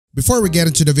Before we get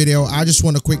into the video, I just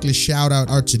want to quickly shout out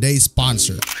our today's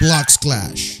sponsor, Blox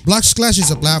Clash. Blox Clash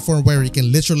is a platform where you can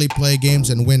literally play games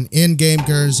and win in-game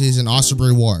currencies and awesome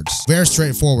rewards. Very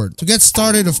straightforward. To get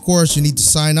started, of course, you need to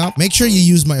sign up. Make sure you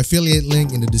use my affiliate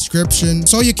link in the description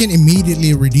so you can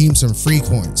immediately redeem some free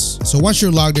coins. So once you're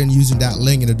logged in using that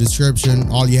link in the description,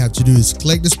 all you have to do is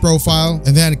click this profile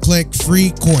and then click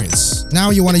free coins.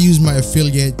 Now you want to use my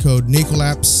affiliate code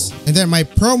Nikkolapz and then my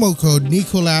promo code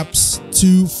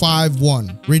Nikkolapz251.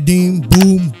 Redeem,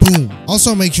 boom, boom.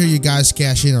 Also make sure you guys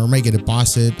cash in or make a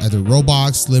deposit, either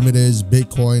Roblox, Limiteds,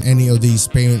 Bitcoin, any of these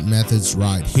payment methods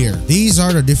right here. These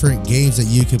are the different games that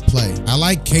you can play. I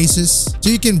like cases,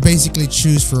 so you can basically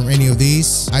choose from any of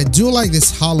these. I do like this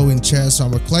Halloween chest, so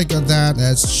I'm gonna click on that.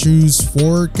 Let's choose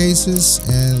 4 cases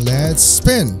and let's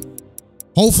spin.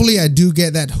 Hopefully I do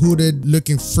get that hooded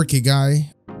looking freaky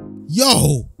guy.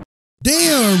 Yo!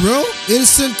 Damn, bro.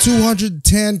 Instant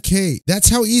 210k. That's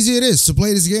how easy it is to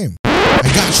play this game. I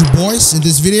got you, boys. In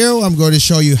this video, I'm going to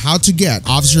show you how to get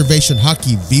Observation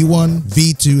Haki V1,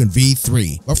 V2, and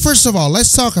V3. But first of all,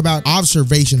 let's talk about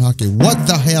Observation Haki. What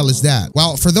the hell is that?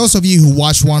 Well, for those of you who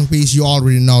watch One Piece, you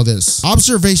already know this.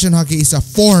 Observation Haki is a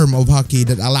form of Haki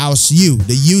that allows you,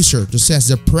 the user, to sense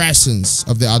the presence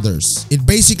of the others. It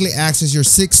basically acts as your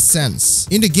sixth sense.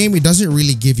 In the game, it doesn't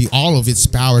really give you all of its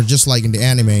power, just like in the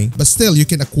anime, but still, you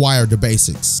can acquire the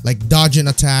basics, like dodging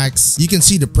attacks. You can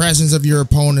see the presence of your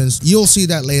opponents. You'll see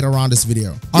that later on this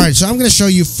video. Alright, so I'm going to show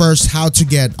you first how to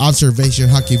get Observation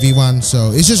Haki V1.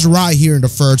 So it's just right here in the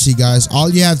first sea, guys. All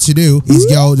you have to do is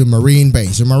go to Marine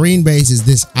Base. The Marine Base is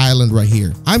this island right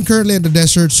here. I'm currently in the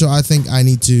desert, so I think I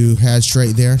need to head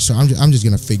straight there. So I'm just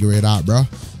going to figure it out, bro.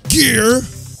 Gear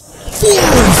 4!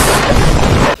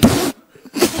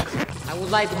 I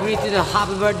would like to greet you the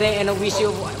happy birthday and I wish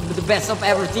you the best of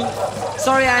everything.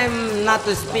 Sorry, I'm not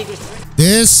the speaker.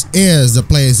 This is the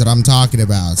place that I'm talking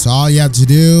about. So all you have to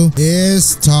do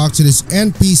is talk to this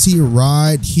NPC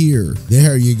right here.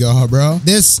 There you go, bro.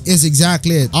 This is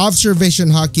exactly it. Observation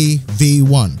Haki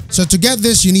V1. So to get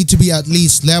this, you need to be at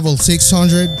least level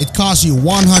 600. It costs you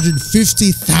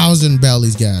 150,000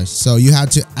 bellies, guys. So you have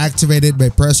to activate it by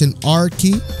pressing R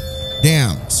key.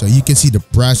 Damn, so you can see the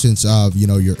presence of,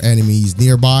 your enemies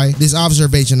nearby. This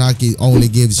Observation Haki only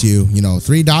gives you,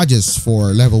 3 dodges for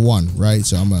level 1, right?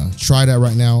 So I'm gonna try that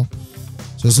right now.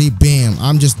 So see, bam,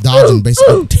 I'm just dodging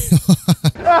basically.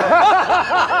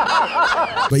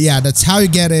 But yeah, that's how you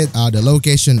get it. The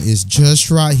location is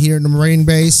just right here in the Marine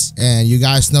Base. And you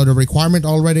guys know the requirement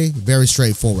already. Very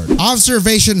straightforward.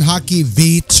 Observation Haki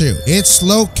V2. It's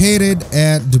located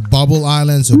at the Bubble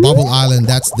Island. So Bubble Island,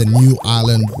 that's the new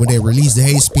island when they released the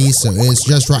Haze Piece. So it's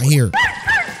just right here.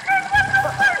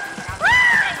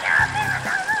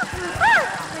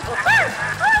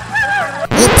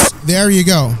 There you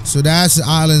go. So that's the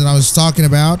island that I was talking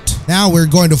about. Now we're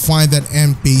going to find that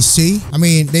NPC. I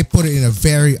mean, they put it in a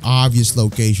very obvious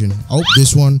location. Oh,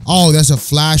 this one. Oh, that's a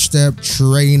flash step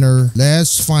trainer.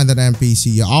 Let's find that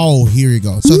NPC. Oh, here you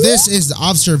go. So this is the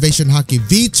Observation Haki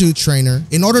V2 trainer.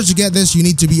 In order to get this, you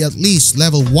need to be at least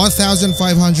level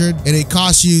 1,500 and it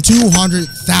costs you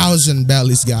 200,000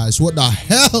 bellies, guys. What the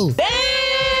hell?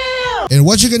 And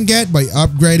what you can get by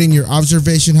upgrading your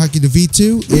Observation Haki to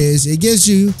V2 is it gives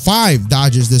you 5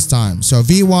 dodges this time. So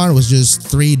V1 was just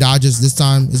 3 dodges this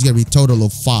time. It's going to be a total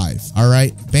of 5. All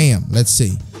right. Bam. Let's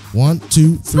see. 1,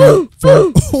 2, 3,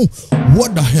 4. Oh,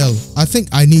 what the hell? I think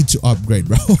I need to upgrade,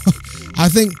 bro. I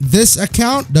think this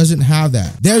account doesn't have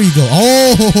that. There you go.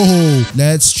 Oh,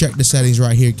 let's check the settings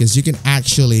right here because you can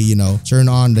actually, turn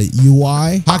on the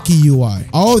UI, Haki UI.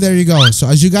 Oh, there you go. So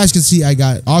as you guys can see, I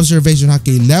got Observation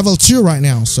Haki level 2 right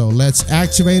now. So let's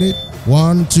activate it.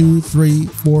 1, 2, 3,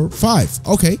 4, 5.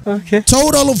 Okay.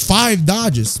 Total of 5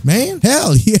 dodges, man.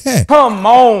 Hell yeah. Come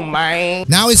on, man.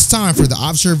 Now it's time for the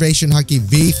Observation Haki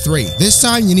V3. This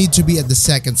time you need to be at the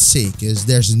second sea because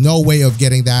there's no way of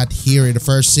getting that here in the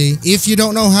first sea. If you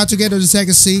don't know how to get to the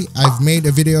second sea, I've made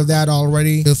a video of that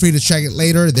already. Feel free to check it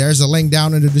later. There's a link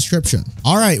down in the description.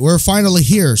 All right, we're finally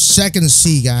here. Second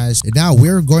sea, guys. And now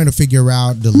we're going to figure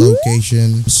out the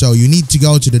location. So you need to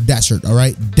go to the desert, all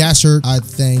right? Desert, I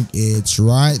think it's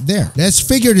right there. Let's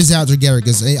figure this out together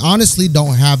because I honestly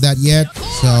don't have that yet.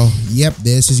 So, yep,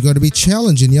 this is going to be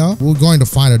challenging, y'all. We're going to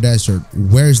find a desert.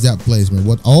 Where's that place, man?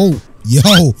 What? Oh,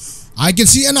 yo. I can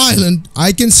see an island.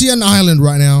 I can see an island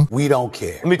right now. We don't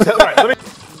care. Let me tell you.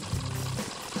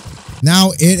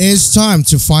 Now it is time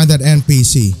to find that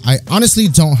NPC. I honestly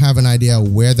don't have an idea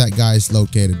where that guy is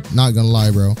located. Not gonna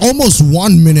lie, bro. Almost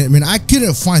 1 minute, man. I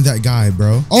couldn't find that guy,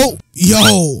 bro. Oh,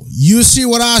 Yo, you see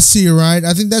what I see, right?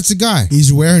 I think that's the guy.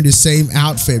 He's wearing the same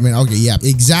outfit, man. Okay, yeah,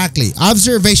 exactly.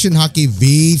 Observation Haki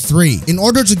V3. In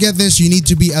order to get this, you need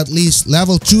to be at least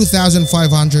level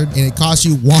 2,500 and it costs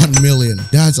you 1 million.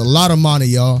 That's a lot of money,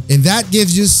 y'all. And that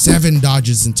gives you 7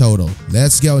 dodges in total.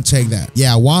 Let's go and take that.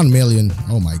 Yeah, 1 million.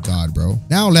 Oh my God, bro.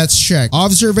 Now let's check.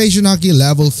 Observation Haki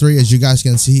level 3, as you guys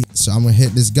can see. So I'm gonna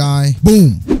hit this guy.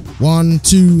 Boom. 1,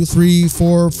 2, 3,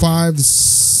 4, 5,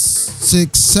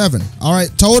 6, 7. All right,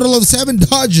 total of 7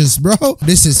 dodges, bro.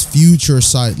 This is future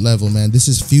sight level, man. This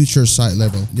is future sight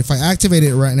level. If I activate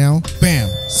it right now, bam.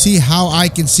 See how I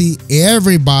can see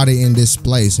everybody in this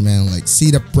place, man. Like,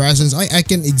 see the presence. I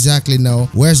can exactly know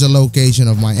where's the location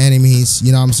of my enemies.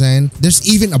 You know what I'm saying?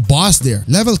 There's even a boss there.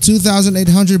 Level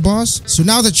 2,800 boss. So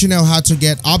now that you know how to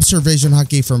get Observation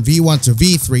Haki from V1 to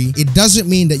V3, it doesn't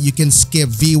mean that you can skip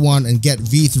V1 and get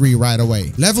V3 right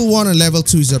away. Level 1 and level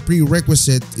 2 is a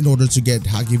prerequisite in order to get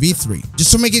Haki V3.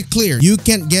 Just to make it clear, you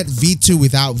can't get V2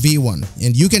 without V1,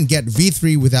 and you can get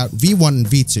V3 without V1 and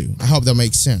V2. I hope that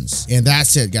makes sense. And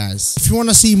that's it, guys. If you want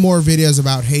to see more videos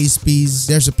about Haze Piece,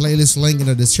 there's a playlist link in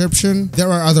the description. There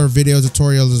are other video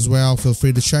tutorials as well. Feel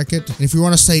free to check it. And if you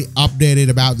want to stay updated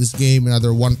about this game and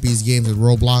other One Piece games at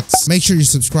Roblox, make sure you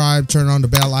subscribe, turn on the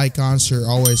bell icon so you're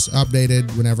always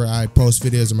updated whenever I post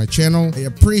videos on my channel. I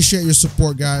appreciate your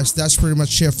support, guys. That's pretty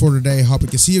much it for today. Hope I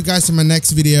can see you guys in my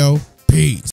next video. Peace.